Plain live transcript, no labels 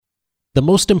The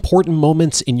most important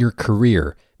moments in your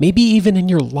career, maybe even in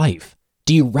your life.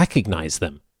 Do you recognize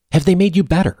them? Have they made you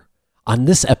better? On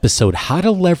this episode, how to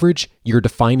leverage your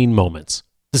defining moments.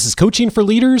 This is Coaching for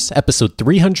Leaders, episode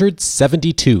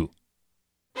 372.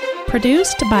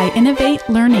 Produced by Innovate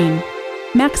Learning,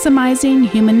 maximizing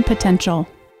human potential.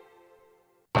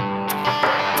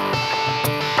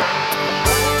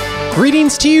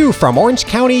 Greetings to you from Orange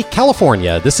County,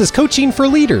 California. This is Coaching for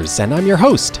Leaders, and I'm your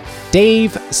host,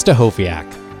 Dave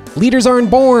Stachowiak. Leaders aren't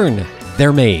born,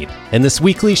 they're made. And this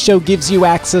weekly show gives you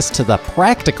access to the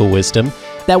practical wisdom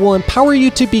that will empower you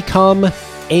to become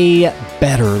a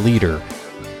better leader.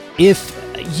 If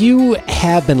you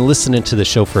have been listening to the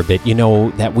show for a bit, you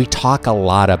know that we talk a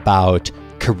lot about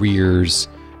careers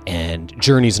and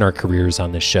journeys in our careers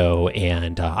on the show.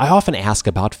 And I often ask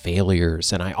about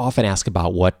failures, and I often ask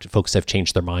about what folks have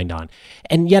changed their mind on.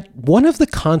 And yet one of the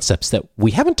concepts that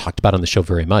we haven't talked about on the show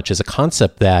very much is a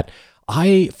concept that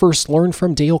I first learned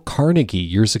from Dale Carnegie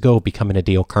years ago, becoming a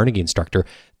Dale Carnegie instructor,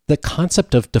 the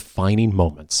concept of defining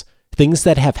moments, things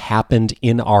that have happened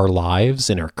in our lives,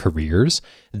 in our careers,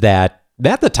 that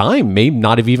at the time may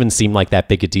not have even seemed like that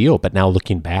big a deal, but now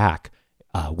looking back,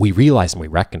 we realize and we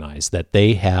recognize that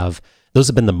those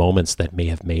have been the moments that may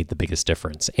have made the biggest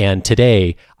difference. And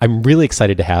today, I'm really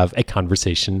excited to have a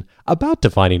conversation about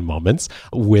defining moments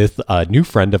with a new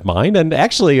friend of mine, and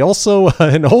actually also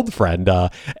an old friend.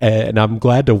 And I'm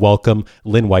glad to welcome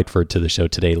Lynn Whiteford to the show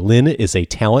today. Lynn is a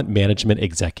talent management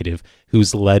executive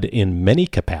who's led in many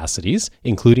capacities,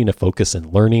 including a focus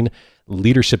in learning,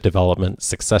 leadership development,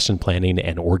 succession planning,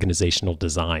 and organizational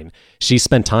design. She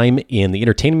spent time in the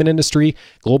entertainment industry,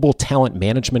 global talent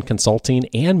management consulting,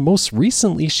 and most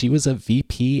recently, she was a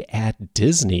VP at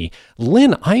Disney.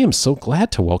 Lynn, I am so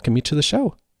glad to welcome you to the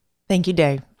show. Thank you,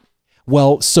 Dave.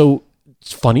 Well, so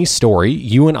funny story.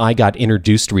 You and I got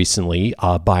introduced recently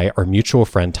by our mutual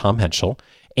friend, Tom Henschel,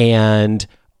 and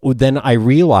then I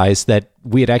realized that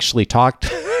we had actually talked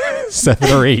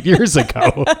 7 or 8 years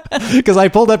ago, because I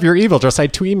pulled up your email address. I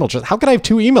had 2 email addresses. How could I have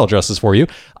 2 email addresses for you?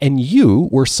 And you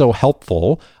were so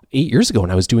helpful 8 years ago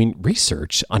when I was doing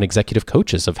research on executive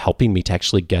coaches, of helping me to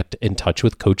actually get in touch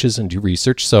with coaches and do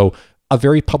research. So a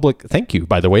very public thank you,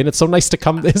 by the way. And it's so nice to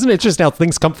come, isn't it just how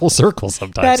things come full circle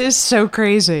sometimes? That is so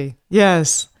crazy.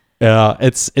 Yes. Yeah,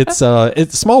 it's a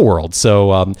small world.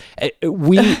 So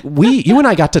you and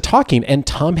I got to talking, and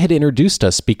Tom had introduced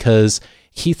us because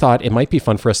he thought it might be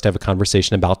fun for us to have a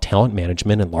conversation about talent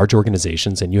management and large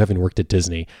organizations. And you having worked at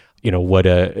Disney, what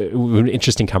an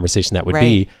interesting conversation that would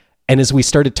be. And as we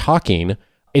started talking,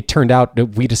 it turned out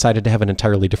that we decided to have an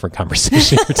entirely different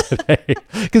conversation today,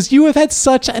 because you have had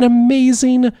such an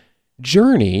amazing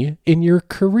journey in your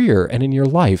career and in your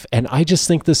life. And I just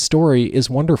think this story is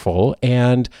wonderful,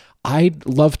 and I'd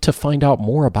love to find out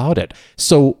more about it.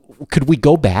 So could we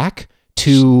go back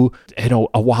to,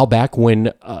 a while back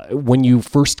when you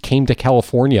first came to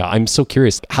California? I'm so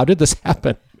curious. How did this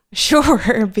happen?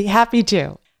 Sure, be happy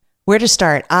to. Where to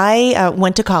start? I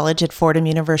went to college at Fordham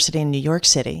University in New York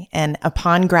City. And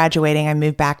upon graduating, I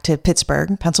moved back to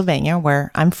Pittsburgh, Pennsylvania,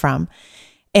 where I'm from.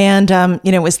 And,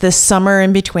 it was this summer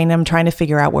in between. I'm trying to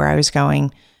figure out where I was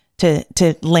going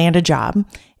to land a job.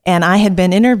 And I had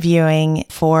been interviewing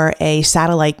for a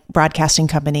satellite broadcasting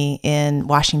company in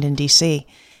Washington, D.C.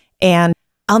 And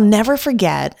I'll never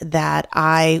forget that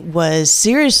I was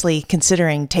seriously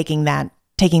considering taking that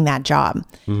job.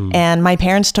 And my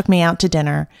parents took me out to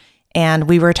dinner, and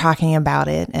we were talking about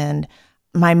it. And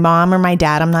my mom or my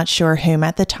dad, I'm not sure whom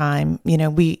at the time,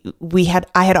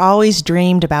 I had always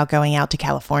dreamed about going out to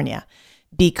California,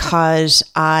 because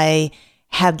I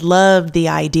had loved the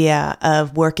idea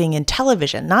of working in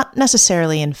television, not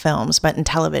necessarily in films, but in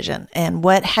television. And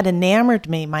what had enamored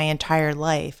me my entire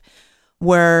life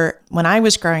were, when I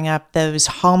was growing up, those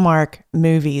Hallmark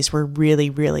movies were really,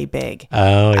 really big.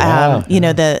 Oh, yeah.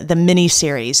 The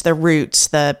miniseries, The Roots,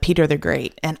 the Peter the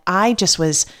Great. And I just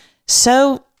was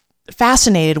so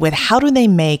fascinated with, how do they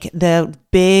make the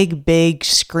big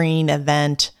screen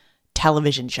event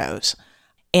television shows?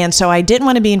 And so I didn't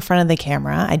want to be in front of the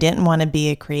camera. I didn't want to be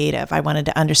a creative. I wanted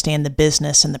to understand the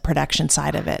business and the production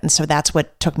side of it. And so that's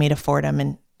what took me to Fordham.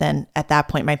 And then at that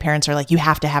point, my parents are like, you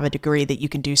have to have a degree that you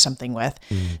can do something with.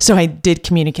 So I did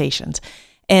communications.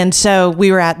 And so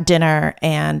we were at dinner,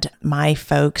 and my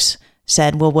folks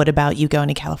said, well, what about you going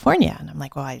to California? And I'm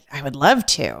like, well, I would love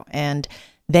to. And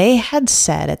they had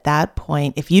said at that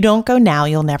point, if you don't go now,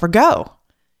 you'll never go.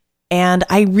 And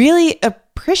I really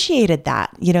appreciated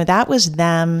that. That was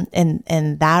them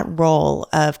in that role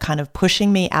of kind of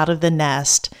pushing me out of the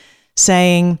nest,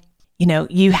 saying,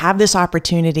 you have this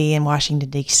opportunity in Washington,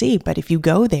 D.C., but if you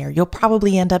go there, you'll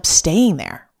probably end up staying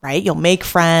there, right? You'll make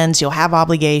friends, you'll have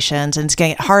obligations, and it's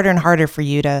going to get harder and harder for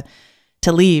you to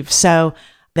leave. So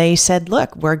they said,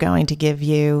 look, we're going to give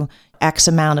you X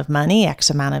amount of money, X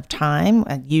amount of time,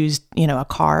 use, a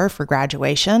car for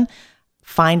graduation,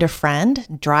 find a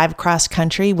friend, drive across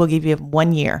country. We'll give you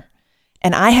 1 year.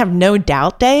 And I have no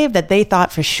doubt, Dave, that they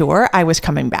thought for sure I was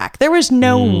coming back. There was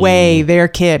no way their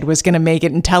kid was going to make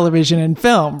it in television and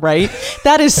film, right?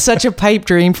 That is such a pipe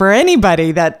dream for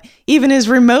anybody that even is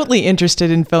remotely interested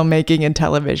in filmmaking and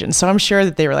television. So I'm sure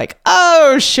that they were like,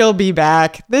 oh, she'll be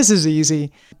back. This is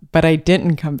easy. But I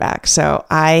didn't come back. So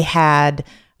I had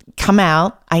come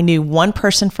out. I knew one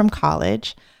person from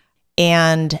college,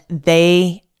 and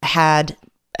they had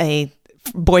a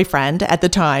boyfriend at the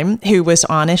time who was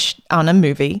on a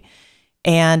movie,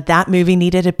 and that movie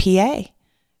needed a PA.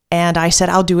 And I said,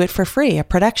 I'll do it for free, a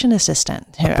production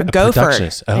assistant. Go for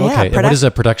it. Oh, okay. And what does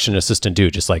a production assistant do?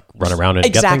 Just like run around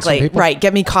and get things from people? Right.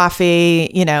 Get me coffee,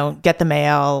 get the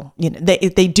mail.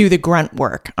 They do the grunt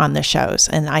work on the shows.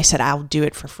 And I said, I'll do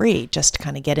it for free, just to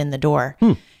kind of get in the door.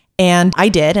 And I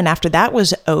did. And after that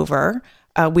was over,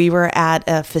 we were at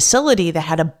a facility that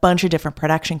had a bunch of different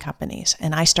production companies.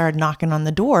 And I started knocking on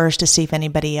the doors to see if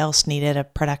anybody else needed a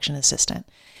production assistant.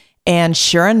 And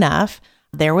sure enough,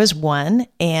 there was one,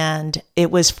 and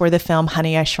it was for the film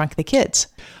Honey, I Shrunk the Kids.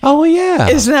 Oh, yeah.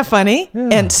 Isn't that funny? Yeah.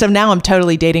 And so now I'm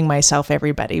totally dating myself,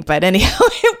 everybody. But anyhow,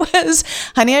 it was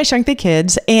Honey, I Shrunk the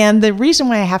Kids. And the reason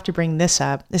why I have to bring this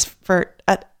up is for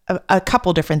a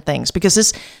couple different things, because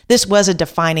this was a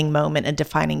defining moment, a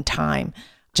defining time,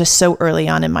 just so early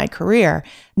on in my career.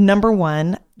 Number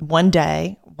one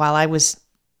day while I was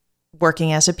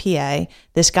working as a PA,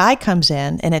 this guy comes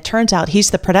in, and it turns out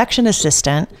he's the production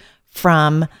assistant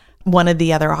from one of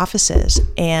the other offices.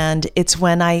 And it's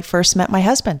when I first met my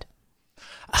husband.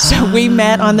 So we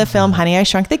met on the film Honey, I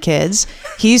Shrunk the Kids.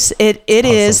 It awesome.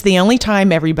 Is the only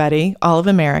time, everybody, all of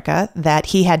America, that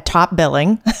he had top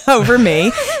billing over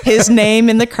me. His name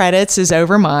in the credits is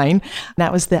over mine.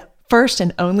 That was the first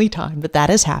and only time that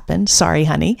has happened. Sorry,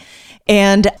 honey.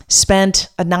 And spent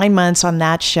 9 months on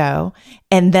that show.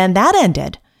 And then that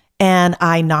ended. And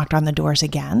I knocked on the doors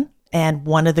again. And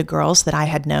one of the girls that I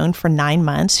had known for 9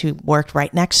 months, who worked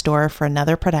right next door for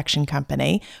another production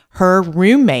company, her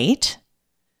roommate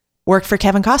worked for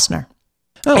Kevin Costner.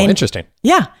 Oh, interesting.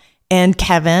 Yeah. And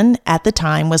Kevin at the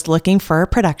time was looking for a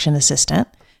production assistant.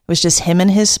 It was just him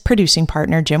and his producing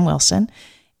partner, Jim Wilson.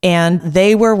 And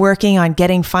they were working on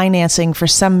getting financing for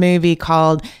some movie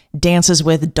called Dances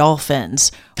with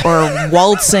Dolphins or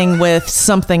Waltzing with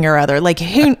something or other. Like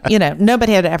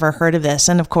nobody had ever heard of this.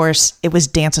 And of course, it was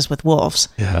Dances with Wolves.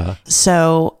 Yeah.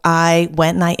 So I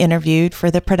went and I interviewed for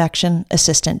the production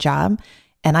assistant job,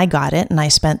 and I got it. And I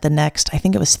spent the next, I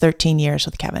think it was 13 years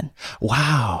with Kevin.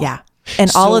 Wow. Yeah.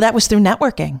 And all of that was through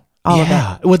networking. All of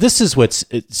it. Well, this is what's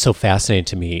so fascinating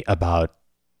to me about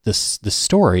the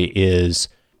story is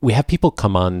we have people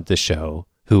come on the show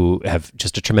who have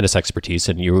just a tremendous expertise,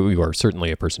 and you are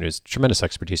certainly a person who has tremendous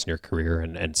expertise in your career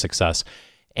and success.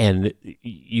 And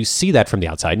you see that from the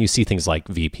outside, and you see things like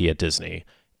VP at Disney.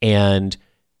 And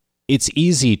it's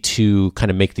easy to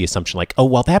kind of make the assumption like, oh,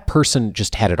 well, that person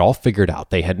just had it all figured out.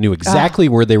 They knew exactly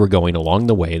where they were going along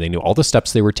the way. They knew all the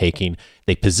steps they were taking.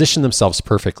 They positioned themselves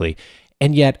perfectly.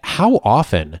 And yet, how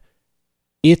often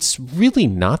it's really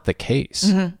not the case.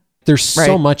 Mm-hmm. There's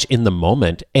so much in the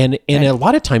moment. And a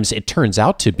lot of times it turns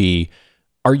out to be,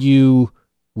 are you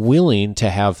willing to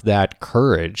have that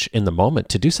courage in the moment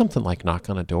to do something like knock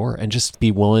on a door and just be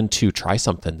willing to try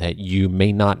something that you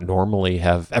may not normally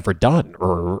have ever done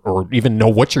or even know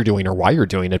what you're doing or why you're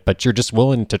doing it, but you're just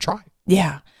willing to try.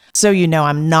 Yeah. So,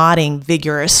 I'm nodding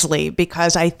vigorously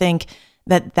because I think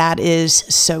that is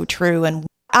so true. And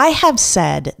I have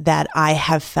said that I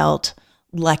have felt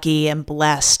lucky and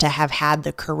blessed to have had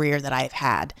the career that I've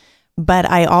had. But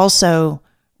I also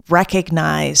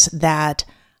recognize that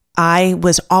I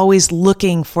was always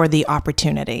looking for the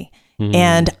opportunity.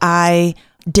 And I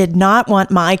did not want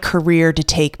my career to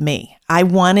take me. I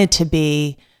wanted to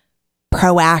be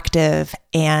proactive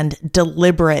and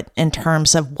deliberate in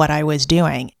terms of what I was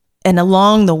doing. And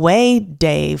along the way,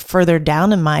 Dave, further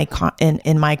down in my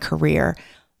career,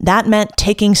 that meant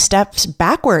taking steps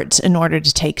backwards in order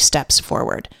to take steps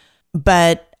forward.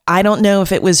 But I don't know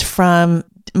if it was from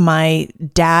my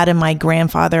dad and my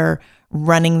grandfather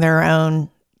running their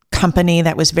own company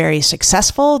that was very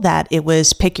successful, that it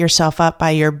was pick yourself up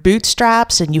by your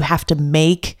bootstraps and you have to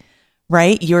make,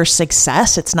 your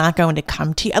success. It's not going to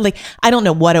come to you. I don't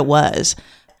know what it was.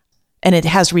 And it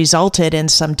has resulted in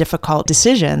some difficult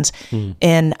decisions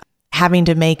in having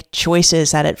to make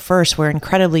choices that at first were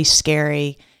incredibly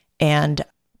scary and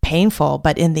painful,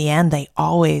 but in the end, they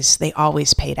always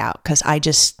paid out because I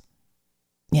just,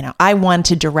 I wanted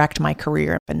to direct my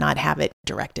career but not have it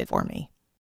directed for me.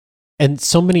 And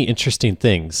so many interesting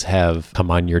things have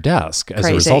come on your desk as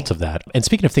Crazy. a result of that. And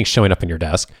speaking of things showing up in your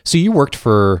desk, so you worked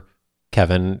for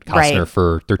Kevin Costner Right.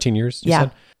 for 13 years, you Yeah.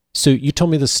 said? So you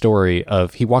told me the story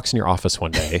of he walks in your office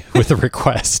one day with a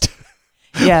request.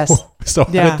 Yes. So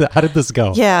Yeah. how did this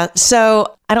go? Yeah.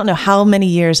 So I don't know how many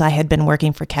years I had been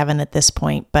working for Kevin at this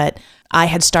point, but I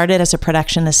had started as a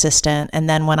production assistant. And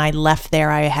then when I left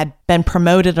there, I had been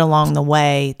promoted along the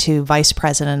way to vice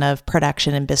president of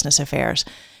production and business affairs.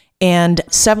 And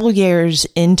several years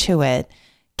into it,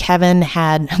 Kevin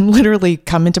had literally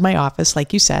come into my office,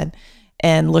 like you said,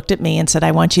 and looked at me and said,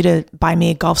 I want you to buy me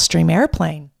a Gulfstream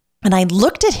airplane. And I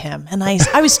looked at him and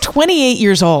I was 28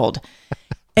 years old.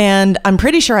 And I'm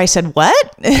pretty sure I said,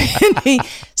 what? And he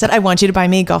said, I want you to buy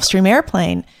me a Gulfstream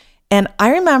airplane. And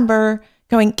I remember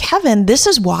going, Kevin, this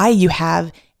is why you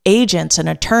have agents and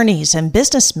attorneys and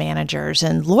business managers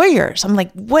and lawyers. I'm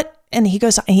like, what? And he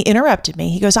interrupted me.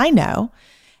 He goes, I know.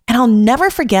 And I'll never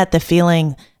forget the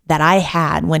feeling that I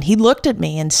had when he looked at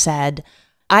me and said,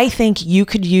 I think you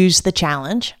could use the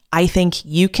challenge. I think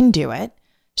you can do it.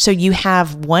 So you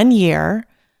have 1 year,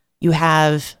 you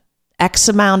have X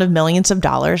amount of millions of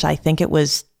dollars. I think it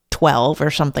was 12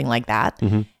 or something like that.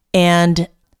 Mm-hmm. And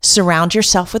surround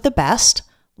yourself with the best,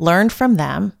 learn from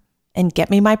them, and get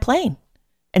me my plane.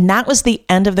 And that was the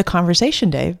end of the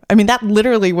conversation, Dave. I mean, that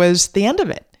literally was the end of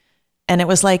it. And it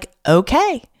was like,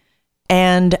 okay.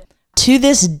 And to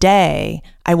this day,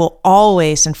 I will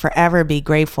always and forever be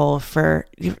grateful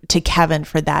to Kevin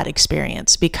for that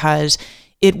experience, because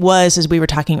it was, as we were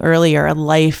talking earlier, a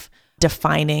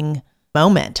life-defining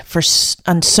moment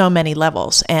on so many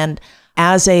levels. And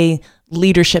as a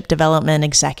leadership development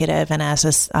executive and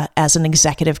as an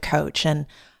executive coach and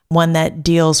one that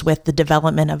deals with the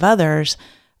development of others,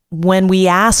 when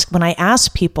I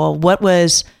ask people what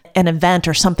was an event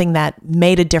or something that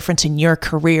made a difference in your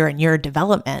career and your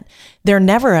development, they're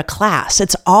never a class.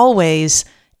 It's always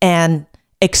an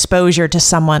exposure to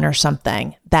someone or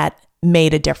something that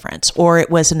made a difference, or it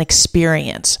was an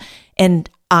experience. And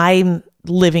I'm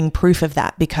living proof of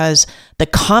that, because the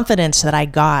confidence that I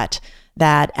got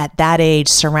that at that age,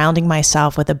 surrounding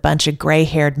myself with a bunch of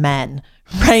gray-haired men,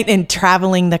 right, and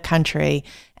traveling the country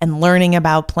and learning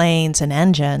about planes and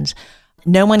engines,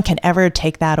 no one can ever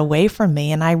take that away from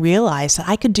me. And I realized that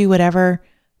I could do whatever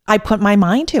I put my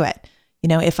mind to it.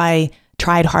 If I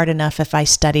tried hard enough, if I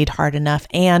studied hard enough,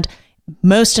 and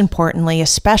most importantly,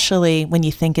 especially when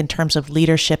you think in terms of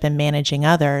leadership and managing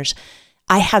others,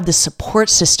 I had the support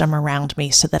system around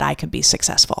me so that I could be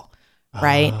successful,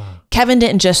 right? Kevin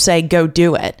didn't just say, go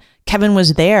do it. Kevin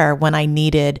was there when I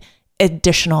needed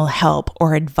additional help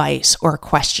or advice or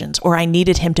questions, or I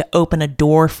needed him to open a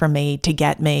door for me to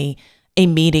get me a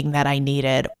meeting that I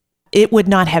needed. It would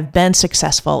not have been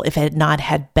successful if it had not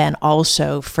had been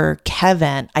also for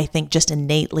Kevin, I think, just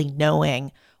innately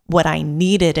knowing what I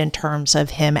needed in terms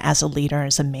of him as a leader,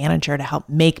 as a manager, to help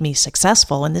make me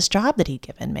successful in this job that he'd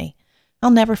given me.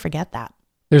 I'll never forget that.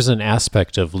 There's an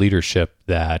aspect of leadership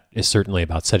that is certainly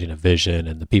about setting a vision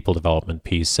and the people development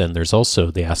piece. And there's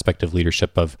also the aspect of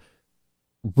leadership of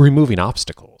removing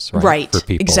obstacles, right? For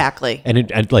people. Exactly.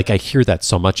 And I hear that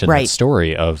so much in that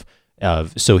story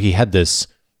so he had this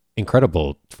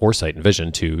incredible foresight and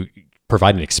vision to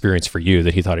provide an experience for you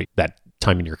that he thought that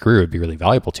time in your career would be really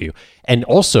valuable to you. And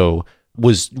also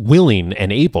was willing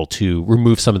and able to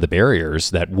remove some of the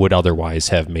barriers that would otherwise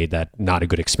have made that not a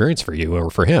good experience for you or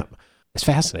for him. It's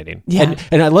fascinating. Yeah.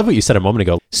 And I love what you said a moment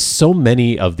ago. So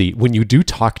many of when you do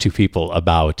talk to people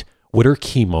about what are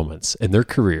key moments in their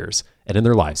careers and in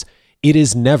their lives, it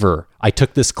is never, I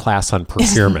took this class on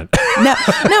procurement. No,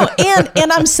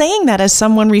 and I'm saying that as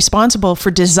someone responsible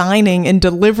for designing and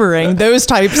delivering those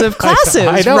types of classes,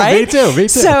 I know, right? Me too.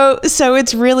 So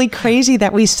it's really crazy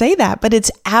that we say that, but it's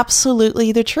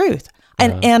absolutely the truth.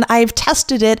 And I've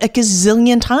tested it a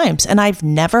gazillion times, and I've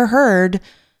never heard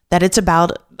that it's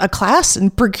about a class in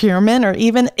procurement, or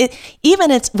even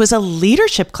it was a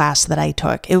leadership class that I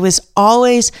took. It was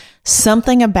always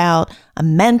something about a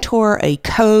mentor, a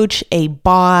coach, a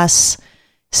boss.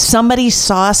 Somebody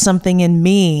saw something in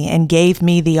me and gave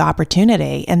me the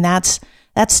opportunity, and that's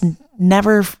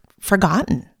never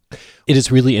forgotten. It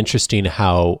is really interesting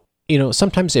how,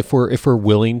 sometimes if we're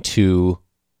willing to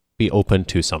be open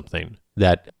to something,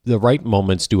 that the right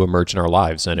moments do emerge in our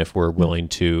lives, and if we're willing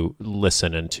to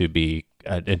listen and to be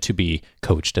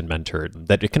coached and mentored,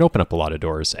 that it can open up a lot of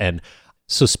doors. And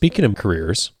so, speaking of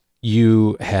careers,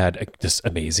 you had this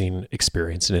amazing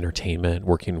experience in entertainment,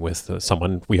 working with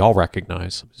someone we all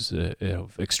recognize, who's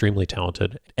extremely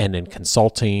talented, and in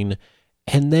consulting.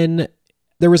 And then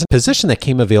there was a position that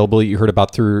came available you heard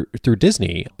about through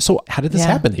Disney. So how did this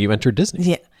happen that you entered Disney?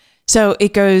 Yeah. So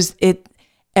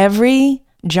every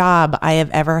job I have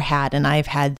ever had, and I've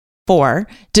had 4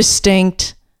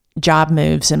 distinct job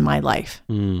moves in my life.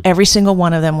 Every single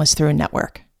one of them was through a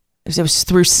network. It was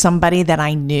through somebody that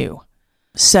I knew.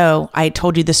 So I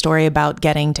told you the story about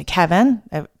getting to Kevin.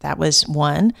 That was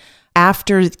one.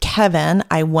 After Kevin,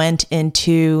 I went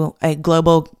into a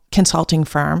global consulting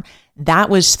firm. That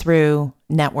was through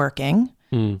networking,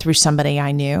 through somebody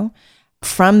I knew.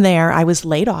 From there, I was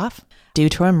laid off due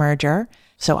to a merger.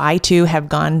 So I too have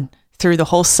gone through the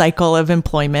whole cycle of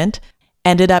employment,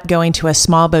 ended up going to a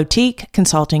small boutique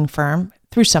consulting firm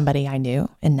through somebody I knew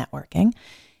in networking.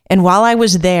 And while I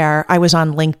was there, I was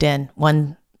on LinkedIn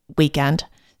one weekend,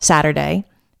 Saturday,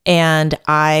 and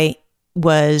I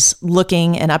was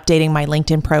looking and updating my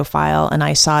LinkedIn profile, and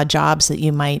I saw jobs that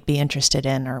you might be interested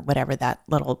in, or whatever that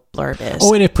little blurb is.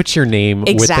 Oh, and it puts your name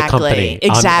with the company.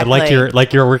 Exactly.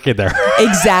 Like you're working there.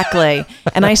 Exactly.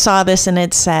 And I saw this and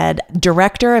it said,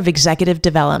 Director of Executive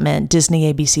Development,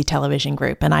 Disney ABC Television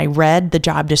Group. And I read the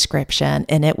job description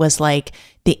and it was like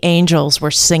the angels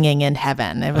were singing in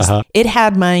heaven. It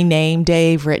had my name,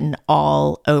 Dave, written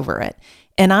all over it.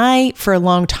 And I, for a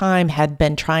long time, had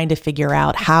been trying to figure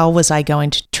out how was I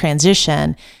going to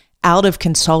transition out of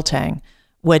consulting,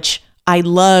 which I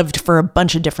loved for a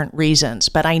bunch of different reasons.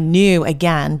 But I knew,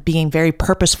 again, being very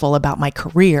purposeful about my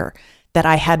career, that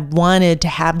I had wanted to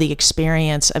have the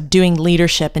experience of doing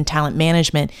leadership and talent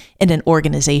management in an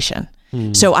organization.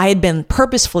 So I had been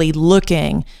purposefully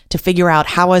looking to figure out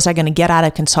how was I going to get out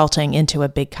of consulting into a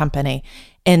big company.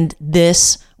 And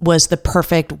this was the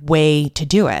perfect way to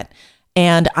do it.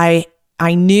 And I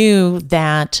knew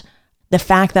that the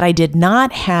fact that I did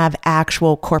not have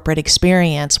actual corporate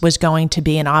experience was going to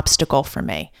be an obstacle for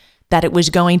me, that it was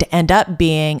going to end up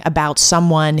being about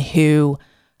someone who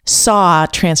saw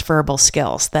transferable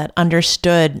skills, that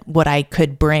understood what I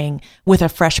could bring with a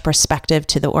fresh perspective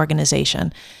to the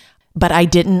organization. But I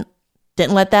didn't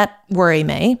let that worry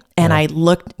me. And I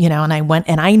looked, and I went,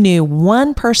 and I knew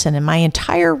one person in my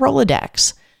entire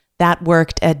Rolodex that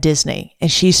worked at Disney. And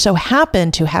she so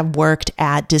happened to have worked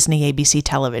at Disney ABC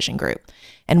Television Group.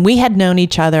 And we had known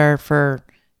each other for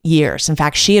years. In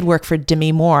fact, she had worked for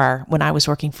Demi Moore when I was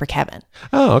working for Kevin.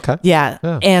 Oh, okay. Yeah.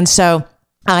 And so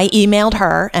I emailed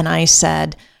her and I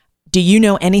said, do you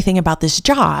know anything about this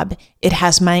job? It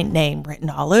has my name written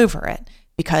all over it,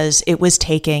 because it was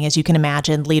taking, as you can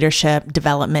imagine, leadership,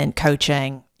 development,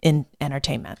 coaching in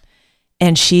entertainment.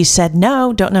 And she said,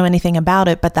 no, don't know anything about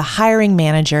it, but the hiring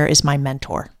manager is my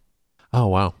mentor. Oh,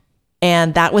 wow.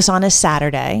 And that was on a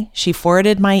Saturday. She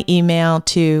forwarded my email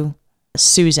to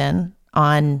Susan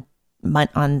on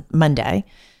Monday.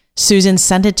 Susan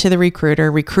sent it to the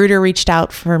recruiter. Recruiter reached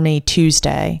out for me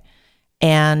Tuesday,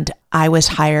 and I was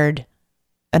hired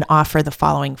an offer the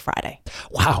following Friday.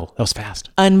 Wow, that was fast.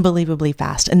 Unbelievably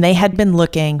fast. And they had been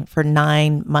looking for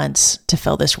 9 months to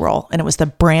fill this role. And it was the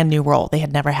brand new role. They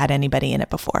had never had anybody in it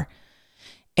before.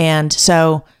 And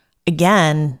so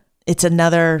again, it's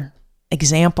another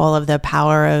example of the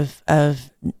power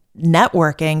of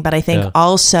networking, but I think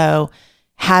also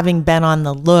having been on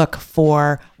the look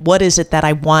for what is it that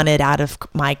I wanted out of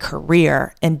my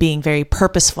career and being very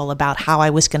purposeful about how I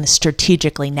was going to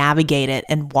strategically navigate it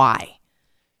and why.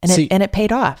 And it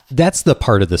paid off. That's the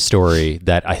part of the story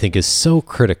that I think is so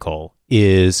critical,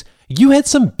 is you had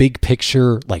some big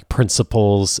picture like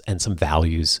principles and some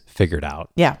values figured out.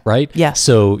 Yeah. Right? Yeah.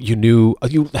 So you knew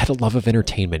you had a love of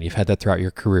entertainment. You've had that throughout your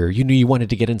career. You knew you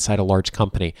wanted to get inside a large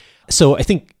company. So I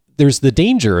think there's the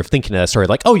danger of thinking of that story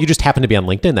like, oh, you just happened to be on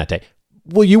LinkedIn that day.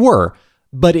 Well, you were,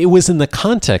 but it was in the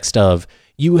context of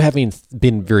you having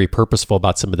been very purposeful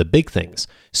about some of the big things.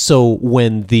 So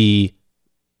when the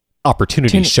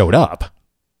opportunity showed up,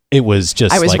 it was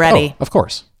just, I was like, ready. Oh, of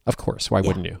course. Why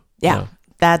wouldn't you? Yeah,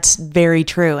 that's very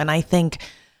true. And I think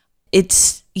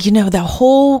it's, the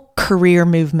whole career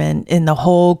movement and the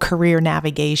whole career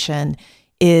navigation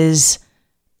is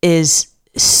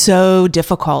so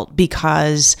difficult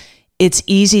because it's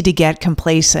easy to get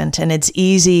complacent and it's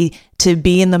easy to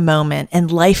be in the moment and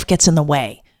life gets in the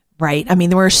way, right? I mean,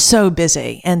 we're so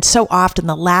busy, and so often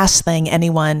the last thing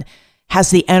anyone has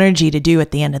the energy to do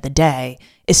at the end of the day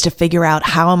is to figure out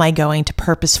how am I going to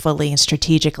purposefully and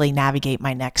strategically navigate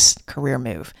my next career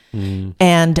move.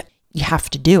 And you have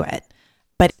to do it,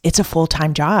 but it's a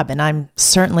full-time job. And I'm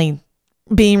certainly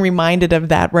being reminded of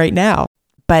that right now,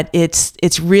 but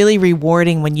it's really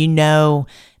rewarding when you know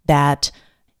that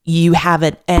you have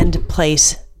an end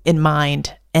place in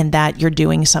mind and that you're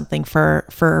doing something for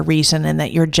a reason and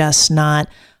that you're just not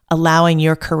allowing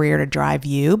your career to drive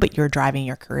you, but you're driving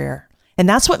your career. And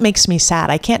that's what makes me sad.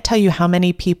 I can't tell you how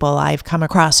many people I've come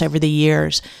across over the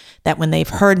years that when they've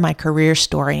heard my career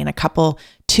story in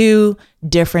two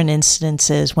different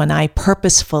instances when I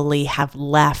purposefully have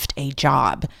left a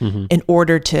job in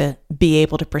order to be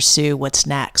able to pursue what's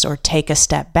next or take a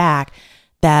step back,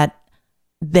 that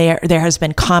there has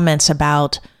been comments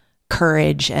about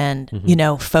courage and,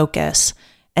 focus.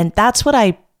 And that's what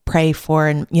I pray for.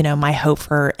 And, my hope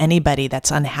for anybody that's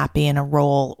unhappy in a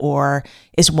role or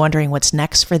is wondering what's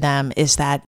next for them is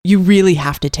that you really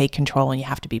have to take control and you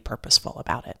have to be purposeful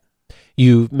about it.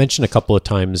 You mentioned a couple of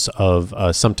times of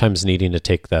sometimes needing to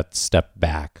take that step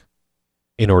back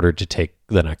in order to take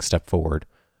the next step forward.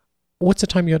 What's the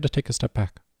time you had to take a step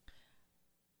back?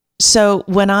 So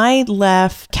when I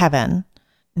left Kevin,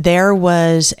 there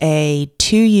was a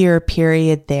 2-year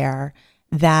period there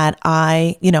that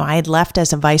I had left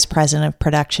as a vice president of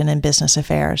production and business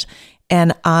affairs.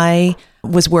 And I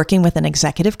was working with an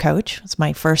executive coach. It was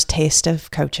my first taste of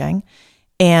coaching.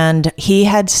 And he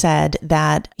had said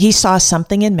that he saw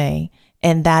something in me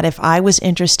and that if I was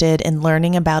interested in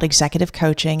learning about executive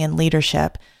coaching and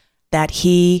leadership, that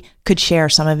he could share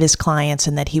some of his clients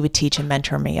and that he would teach and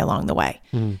mentor me along the way.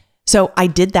 So I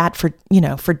did that for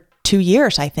 2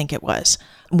 years, I think it was.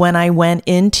 When I went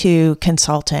into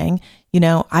consulting,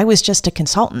 I was just a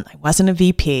consultant. I wasn't a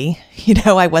VP.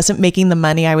 I wasn't making the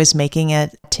money I was making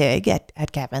at TIG,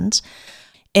 at Kevin's.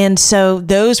 And so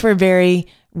those were very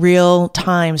real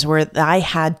times where I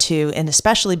had to, and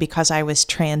especially because I was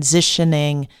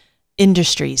transitioning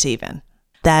industries even,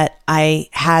 that I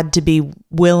had to be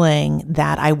willing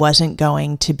that I wasn't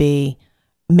going to be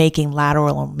making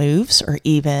lateral moves or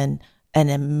even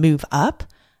a move up,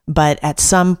 but at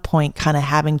some point kind of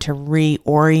having to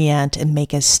reorient and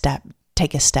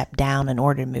take a step down in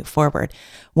order to move forward.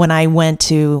 When I went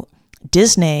to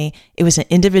Disney, it was an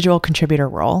individual contributor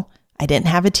role. I didn't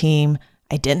have a team.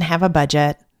 I didn't have a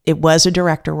budget. It was a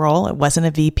director role. It wasn't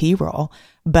a VP role,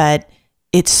 but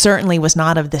it certainly was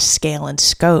not of the scale and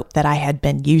scope that I had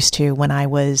been used to when I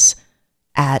was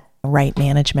at Right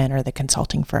Management or the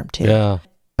consulting firm too. Yeah.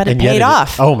 But it paid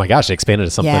off. Oh my gosh, it expanded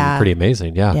to something pretty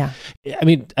amazing. Yeah. I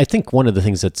mean, I think one of the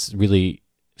things that's really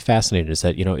fascinating is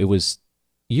that, it was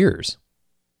years,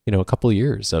 a couple of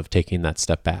years of taking that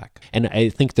step back. And I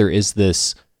think there is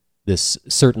this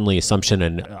certainly assumption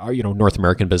in North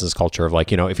American business culture of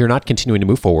like, if you're not continuing to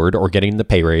move forward or getting the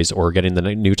pay raise or getting the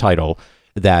new title,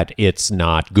 that it's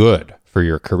not good for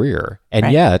your career.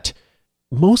 And yet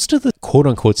most of the quote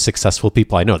unquote successful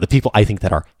people I know, the people I think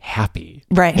that are happy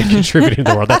and contributing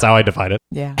to the world, that's how I define it.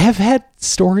 Yeah. Have had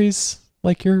stories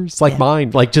like yours, like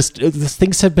mine, like just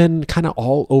things have been kind of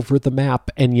all over the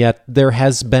map. And yet there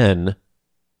has been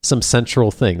some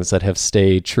central things that have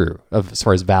stayed true as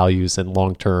far as values and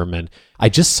long-term. And I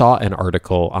just saw an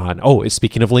article on,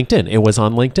 speaking of LinkedIn, it was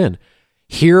on LinkedIn.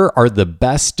 Here are the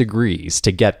best degrees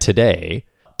to get today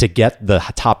to get the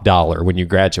top dollar when you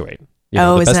graduate.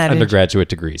 The best undergraduate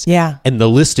degrees. Yeah. And the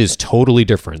list is totally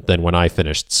different than when I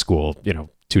finished school,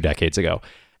 2 decades ago.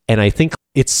 And I think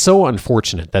it's so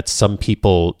unfortunate that some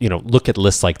people, look at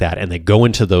lists like that and they go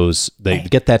into those, they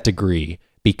get that degree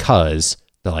because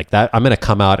they're like, that I'm going to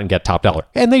come out and get top dollar.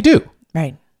 And they do.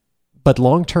 Right. But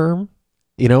long term,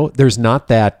 there's not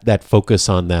that focus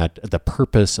on the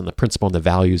purpose and the principle and the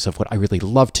values of what I really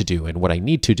love to do and what I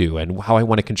need to do and how I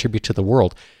want to contribute to the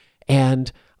world. And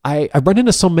I run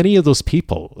into so many of those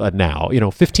people now,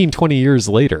 15, 20 years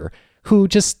later, who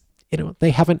just, they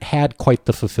haven't had quite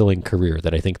the fulfilling career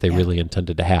that I think they really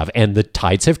intended to have. And the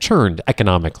tides have churned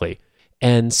economically.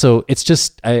 And so it's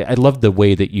just, I love the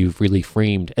way that you've really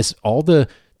framed as all the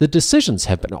decisions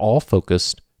have been all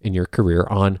focused in your career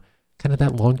on kind of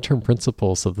that long-term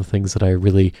principles of the things that I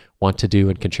really want to do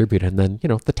and contribute. And then,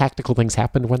 the tactical things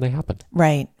happened when they happened.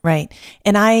 Right.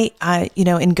 And I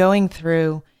in going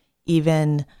through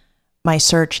even my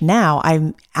search now,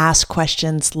 I ask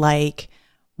questions like,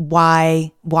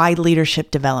 why leadership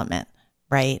development,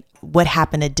 right? What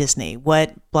happened at Disney?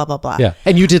 What blah, blah, blah. Yeah.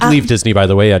 And you did leave Disney, by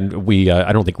the way. And we,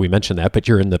 I don't think we mentioned that, but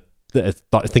you're in the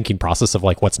thinking process of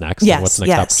like, what's next? Yes. And what's the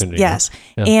next opportunity? Yes.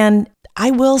 Yeah. And I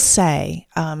will say,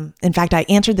 in fact, I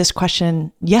answered this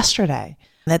question yesterday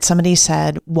that somebody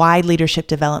said, why leadership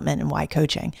development and why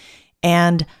coaching?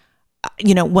 And,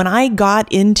 when I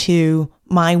got into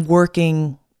my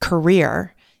working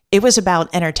career, it was about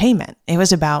entertainment. It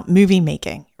was about movie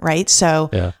making, right?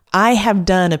 So I have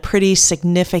done a pretty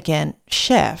significant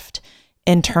shift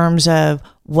in terms of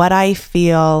what I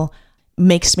feel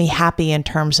makes me happy in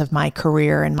terms of my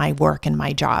career and my work and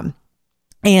my job.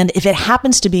 And if it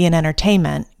happens to be in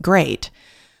entertainment, great.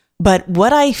 But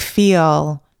what I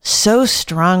feel so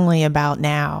strongly about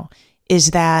now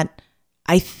is that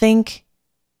I think,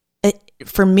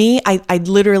 for me, I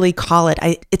literally call it,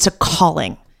 it's a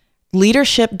calling.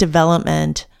 Leadership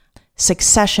development,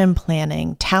 succession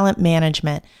planning, talent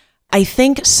management. I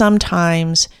think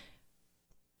sometimes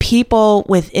people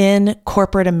within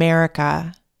corporate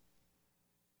America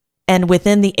and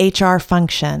within the HR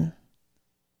function,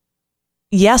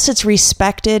 yes, it's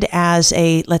respected as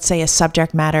let's say, a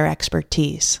subject matter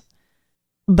expertise.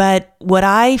 But what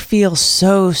I feel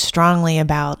so strongly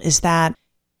about is that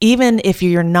even if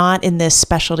you're not in this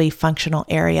specialty functional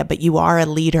area, but you are a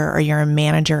leader or you're a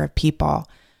manager of people,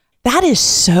 that is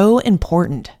so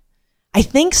important. I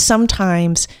think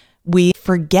sometimes we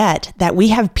forget that we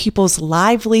have people's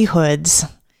livelihoods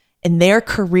and their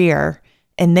career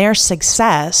and their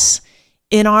success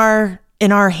in our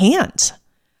hands.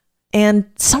 And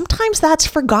sometimes that's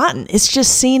forgotten. It's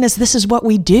just seen as this is what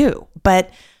we do. But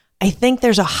I think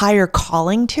there's a higher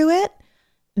calling to it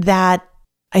that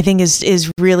I think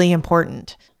is really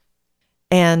important.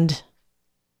 And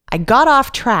I got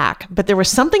off track, but there was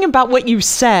something about what you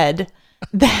said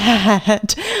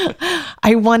that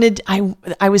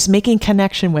I was making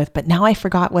connection with, but now I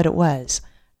forgot what it was.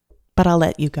 But I'll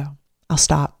let you go. I'll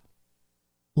stop.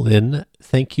 Lynn,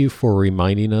 thank you for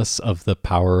reminding us of the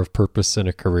power of purpose in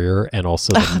a career, and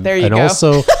also there you go.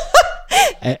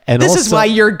 This is why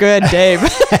you're good, Dave.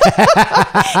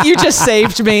 You just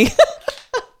saved me.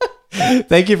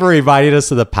 Thank you for reminding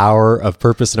us of the power of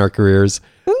purpose in our careers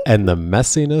and the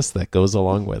messiness that goes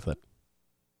along with it.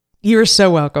 You're so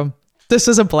welcome. This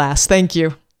is a blast. Thank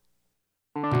you.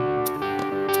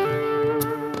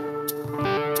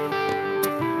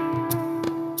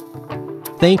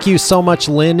 Thank you so much,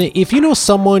 Lynn. If you know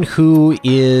someone who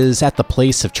is at the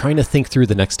place of trying to think through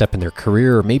the next step in their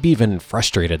career, or maybe even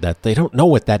frustrated that they don't know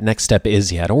what that next step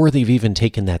is yet, or they've even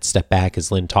taken that step back,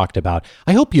 as Lynn talked about,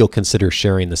 I hope you'll consider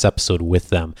sharing this episode with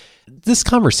them. This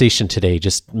conversation today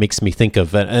just makes me think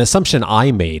of an assumption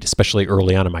I made, especially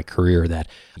early on in my career, that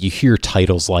you hear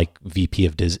titles like VP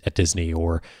at Disney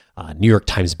or New York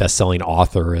Times bestselling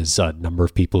author, as a number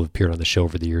of people who've appeared on the show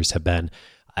over the years have been.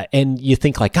 And you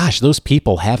think like, gosh, those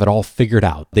people have it all figured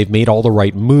out. They've made all the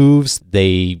right moves.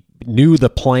 They knew the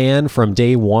plan from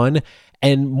day one.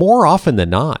 And more often than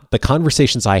not, the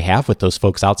conversations I have with those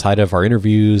folks outside of our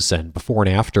interviews and before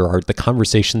and after are the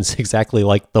conversations exactly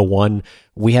like the one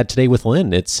we had today with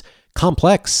Lynn. It's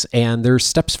complex, and there's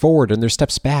steps forward and there's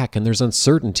steps back and there's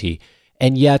uncertainty.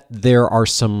 And yet there are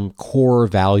some core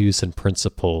values and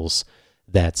principles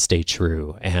that stay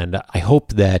true. And I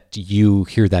hope that you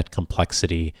hear that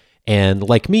complexity. And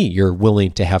like me, you're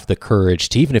willing to have the courage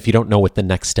to, even if you don't know what the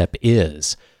next step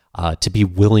is, to be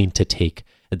willing to take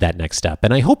that next step.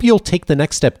 And I hope you'll take the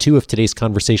next step too if today's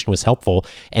conversation was helpful,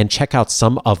 and check out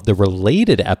some of the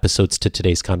related episodes to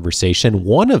today's conversation.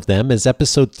 One of them is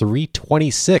episode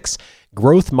 326.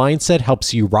 Growth Mindset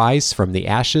Helps You Rise from the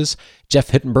Ashes. Jeff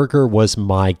Hittenberger was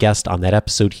my guest on that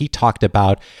episode. He talked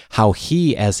about how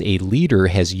he, as a leader,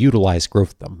 has utilized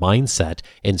growth mindset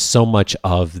in so much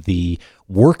of the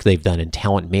work they've done in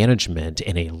talent management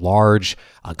in a large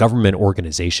government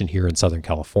organization here in Southern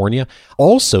California.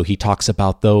 Also, he talks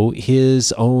about, though,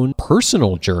 his own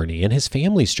personal journey and his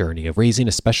family's journey of raising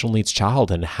a special needs child,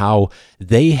 and how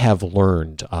they have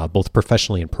learned, both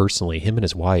professionally and personally, him and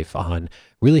his wife, on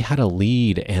really how to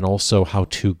lead and also how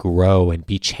to grow and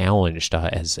be challenged,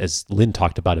 as Lynn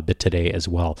talked about a bit today as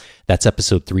well. That's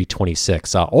episode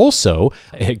 326. Also,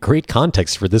 a great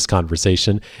context for this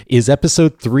conversation is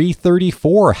episode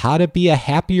 334, How to Be a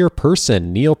Happier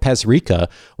Person. Neil Pasricha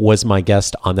was my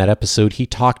guest on that episode. He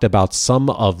talked about some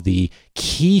of the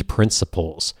key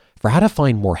principles for how to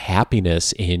find more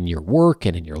happiness in your work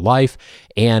and in your life,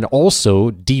 and also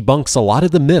debunks a lot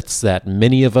of the myths that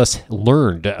many of us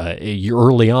learned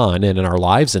early on and in our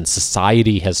lives, and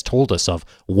society has told us of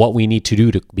what we need to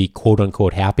do to be quote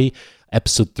unquote happy.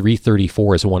 Episode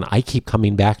 334 is one I keep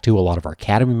coming back to, a lot of our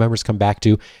Academy members come back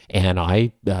to, and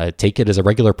I take it as a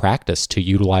regular practice to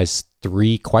utilize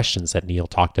 3 questions that Neil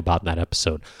talked about in that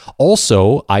episode.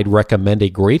 Also, I'd recommend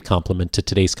a great complement to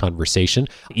today's conversation.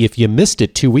 If you missed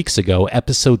it 2 weeks ago,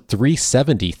 episode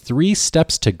 370, 3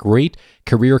 Steps to Great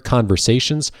Career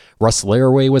Conversations. Russ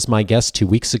Laraway was my guest 2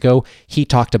 weeks ago. He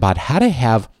talked about how to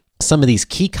have some of these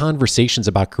key conversations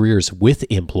about careers with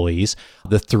employees,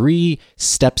 the 3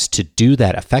 steps to do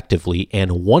that effectively.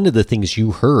 And one of the things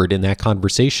you heard in that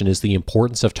conversation is the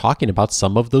importance of talking about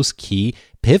some of those key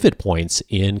pivot points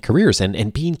in careers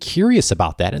and being curious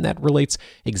about that. And that relates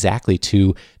exactly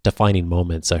to defining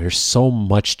moments. There's so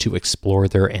much to explore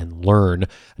there and learn,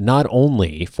 not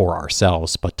only for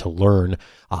ourselves, but to learn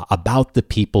about the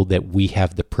people that we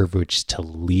have the privilege to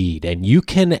lead. And you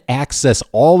can access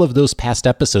all of those past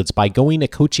episodes by going to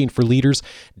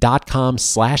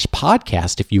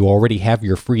coachingforleaders.com/podcast if you already have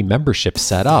your free membership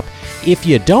set up. If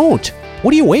you don't,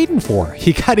 what are you waiting for?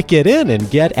 You got to get in and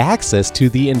get access to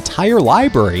the entire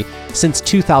library. Since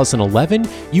 2011,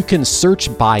 you can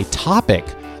search by topic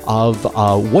of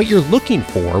what you're looking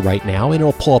for right now, and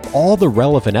it'll pull up all the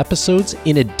relevant episodes.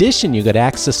 In addition, you get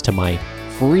access to my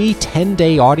free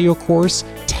 10-day audio course,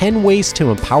 10 Ways to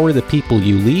Empower the People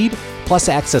You Lead, plus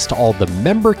access to all the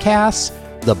member casts,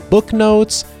 the book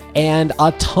notes, and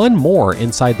a ton more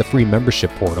inside the free membership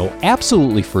portal.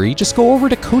 Absolutely free. Just go over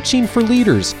to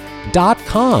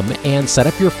coachingforleaders.com and set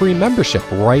up your free membership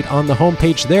right on the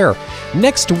homepage there.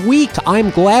 Next week,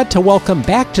 I'm glad to welcome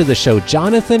back to the show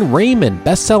Jonathan Raymond,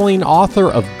 best-selling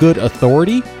author of Good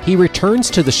Authority. He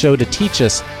returns to the show to teach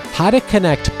us how to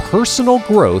connect personal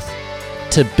growth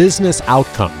to business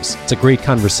outcomes. It's a great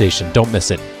conversation. Don't miss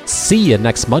it. See you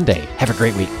next Monday. Have a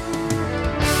great week.